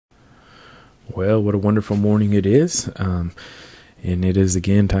Well, what a wonderful morning it is. And it is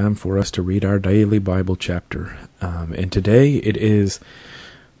again time for us to read our daily Bible chapter. And today it is,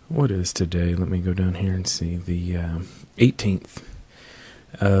 what is today? Let me go down here and see. The 18th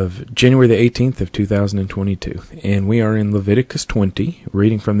of January the 18th of 2022. And we are in Leviticus 20,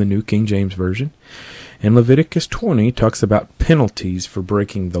 reading from the New King James Version. And Leviticus 20 talks about penalties for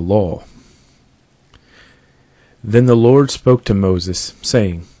breaking the law. Then the Lord spoke to Moses,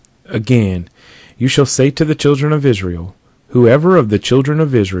 saying, Again, you shall say to the children of Israel, Whoever of the children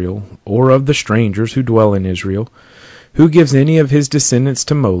of Israel, or of the strangers who dwell in Israel, who gives any of his descendants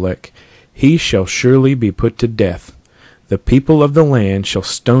to Molech, he shall surely be put to death. The people of the land shall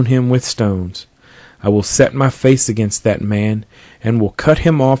stone him with stones. I will set my face against that man, and will cut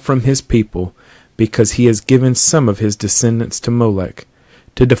him off from his people, because he has given some of his descendants to Molech,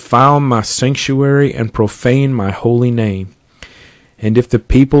 to defile my sanctuary and profane my holy name. And if the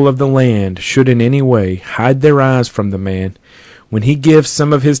people of the land should in any way hide their eyes from the man, when he gives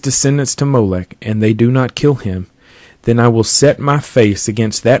some of his descendants to Molech, and they do not kill him, then I will set my face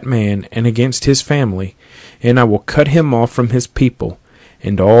against that man and against his family, and I will cut him off from his people,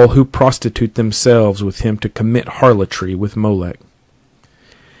 and all who prostitute themselves with him to commit harlotry with Molech.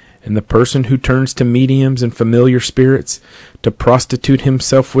 And the person who turns to mediums and familiar spirits to prostitute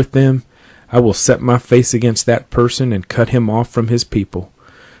himself with them, I will set my face against that person and cut him off from his people.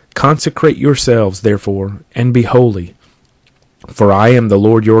 Consecrate yourselves, therefore, and be holy, for I am the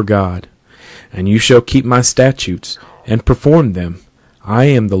Lord your God. And you shall keep my statutes, and perform them. I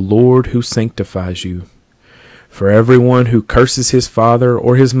am the Lord who sanctifies you. For everyone who curses his father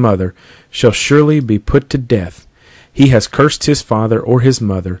or his mother shall surely be put to death. He has cursed his father or his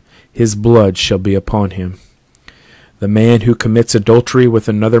mother, his blood shall be upon him. The man who commits adultery with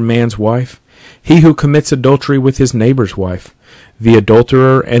another man's wife, he who commits adultery with his neighbor's wife, the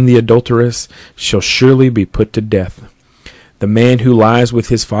adulterer and the adulteress shall surely be put to death. The man who lies with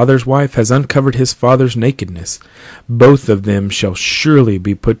his father's wife has uncovered his father's nakedness. Both of them shall surely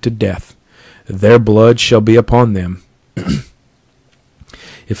be put to death. Their blood shall be upon them.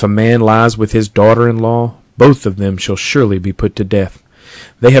 If a man lies with his daughter-in-law, both of them shall surely be put to death.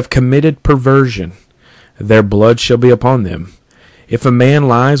 They have committed perversion. Their blood shall be upon them. If a man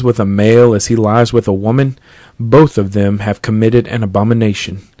lies with a male as he lies with a woman, both of them have committed an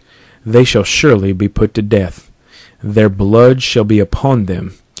abomination. They shall surely be put to death. Their blood shall be upon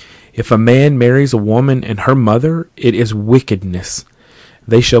them. If a man marries a woman and her mother, it is wickedness.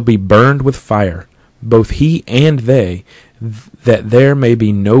 They shall be burned with fire, both he and they, that there may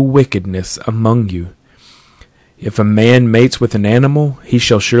be no wickedness among you. If a man mates with an animal, he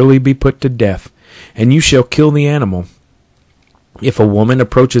shall surely be put to death, and you shall kill the animal. If a woman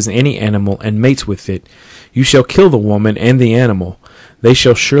approaches any animal and mates with it, you shall kill the woman and the animal. They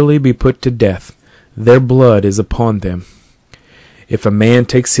shall surely be put to death. Their blood is upon them. If a man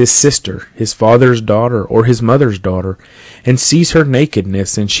takes his sister, his father's daughter, or his mother's daughter, and sees her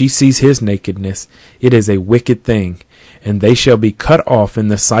nakedness, and she sees his nakedness, it is a wicked thing, and they shall be cut off in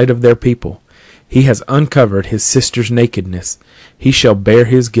the sight of their people. He has uncovered his sister's nakedness. He shall bear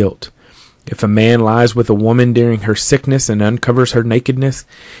his guilt. If a man lies with a woman during her sickness and uncovers her nakedness,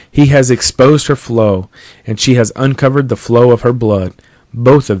 he has exposed her flow, and she has uncovered the flow of her blood.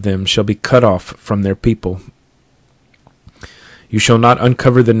 Both of them shall be cut off from their people. You shall not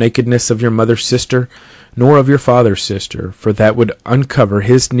uncover the nakedness of your mother's sister, nor of your father's sister, for that would uncover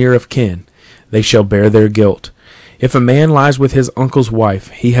his near of kin. They shall bear their guilt. If a man lies with his uncle's wife,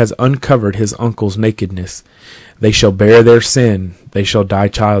 he has uncovered his uncle's nakedness. They shall bear their sin. They shall die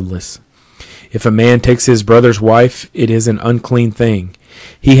childless. If a man takes his brother's wife, it is an unclean thing.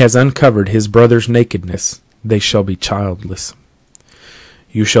 He has uncovered his brother's nakedness. They shall be childless.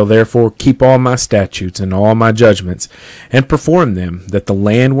 You shall therefore keep all my statutes and all my judgments, and perform them, that the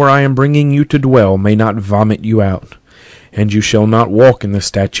land where I am bringing you to dwell may not vomit you out. And you shall not walk in the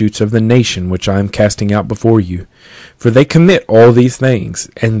statutes of the nation which I am casting out before you, for they commit all these things,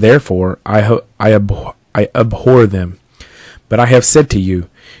 and therefore I abhor them. But I have said to you,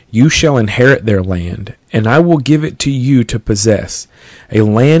 you shall inherit their land, and I will give it to you to possess, a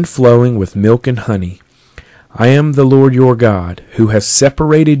land flowing with milk and honey. I am the Lord your God, who has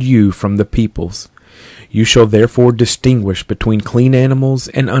separated you from the peoples. You shall therefore distinguish between clean animals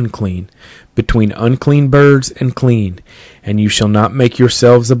and unclean, between unclean birds and clean, and you shall not make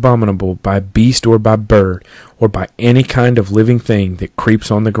yourselves abominable by beast or by bird, or by any kind of living thing that creeps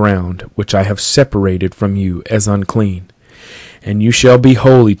on the ground, which I have separated from you as unclean. And you shall be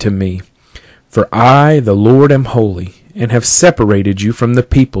holy to me, for I, the Lord, am holy, and have separated you from the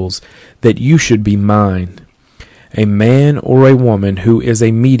peoples, that you should be mine. A man or a woman who is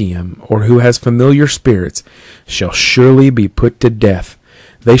a medium or who has familiar spirits shall surely be put to death.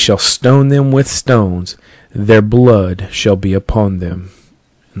 They shall stone them with stones. Their blood shall be upon them.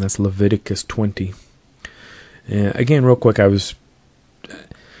 And that's Leviticus 20. And again, real quick, as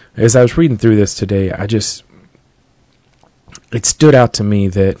I was reading through this today, it stood out to me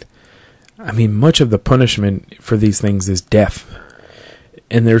that, much of the punishment for these things is death.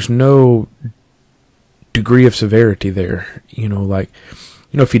 And there's no degree of severity there.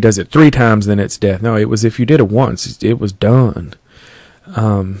 If he does it 3 times, then it's death. No, it was if you did it once, it was done.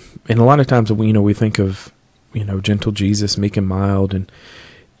 And a lot of times, we think of, gentle Jesus, meek and mild, and,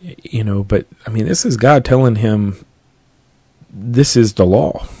 but, this is God telling him, this is the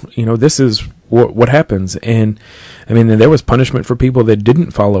law. This is what happens. And, there was punishment for people that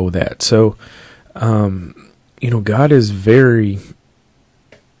didn't follow that. So, God is very,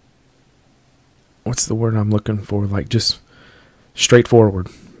 what's the word I'm looking for? Just straightforward.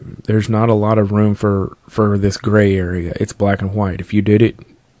 There's not a lot of room for this gray area. It's black and white. If you did it,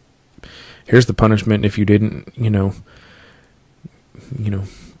 here's the punishment. If you didn't,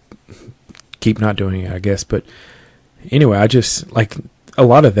 keep not doing it, I guess. But anyway, I just a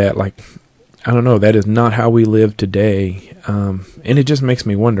lot of that, I don't know, that is not how we live today. And it just makes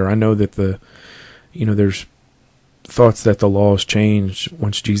me wonder. I know that there's thoughts that the laws changed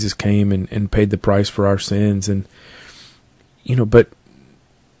once Jesus came and paid the price for our sins. And, but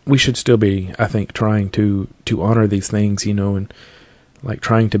we should still be, I think, trying to honor these things, and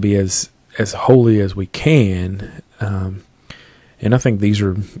trying to be as holy as we can. And I think these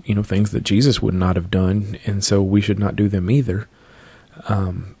are, things that Jesus would not have done. And so we should not do them either.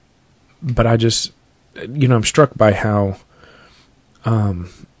 But I just, I'm struck by how, I'm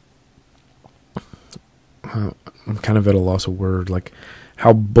kind of at a loss of word,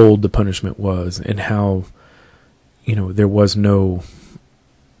 how bold the punishment was, and how, there was no,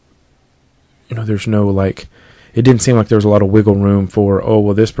 there's no, it didn't seem like there was a lot of wiggle room for, oh,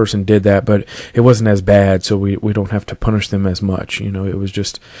 well, this person did that, but it wasn't as bad, so we don't have to punish them as much. It was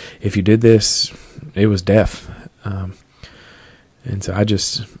just, if you did this, it was death. And so I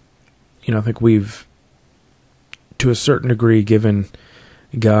just, I think we've, to a certain degree, given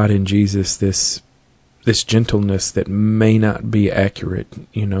God and Jesus this gentleness that may not be accurate.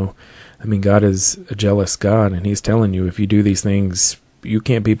 God is a jealous God, and he's telling you, if you do these things, you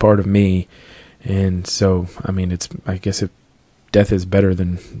can't be part of me. And so, I guess if death is better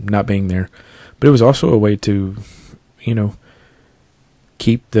than not being there, but it was also a way to,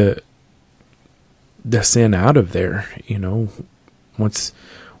 keep the sin out of there. Once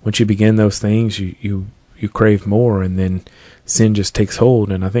you begin those things, you crave more, and then sin just takes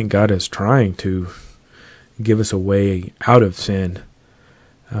hold. And I think God is trying to give us a way out of sin.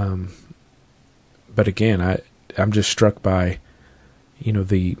 But again, I'm just struck by,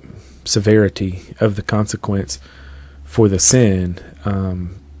 the severity of the consequence for the sin.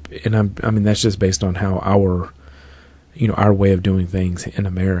 And that's just based on how our way of doing things in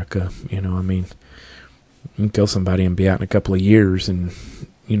America. You can kill somebody and be out in a couple of years, and,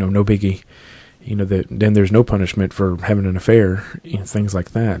 no biggie. Then there's no punishment for having an affair, things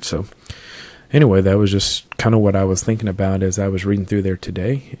like that. So anyway, that was just kind of what I was thinking about as I was reading through there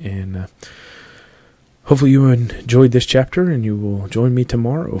today. And hopefully you enjoyed this chapter, and you will join me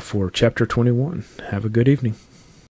tomorrow for chapter 21. Have a good evening.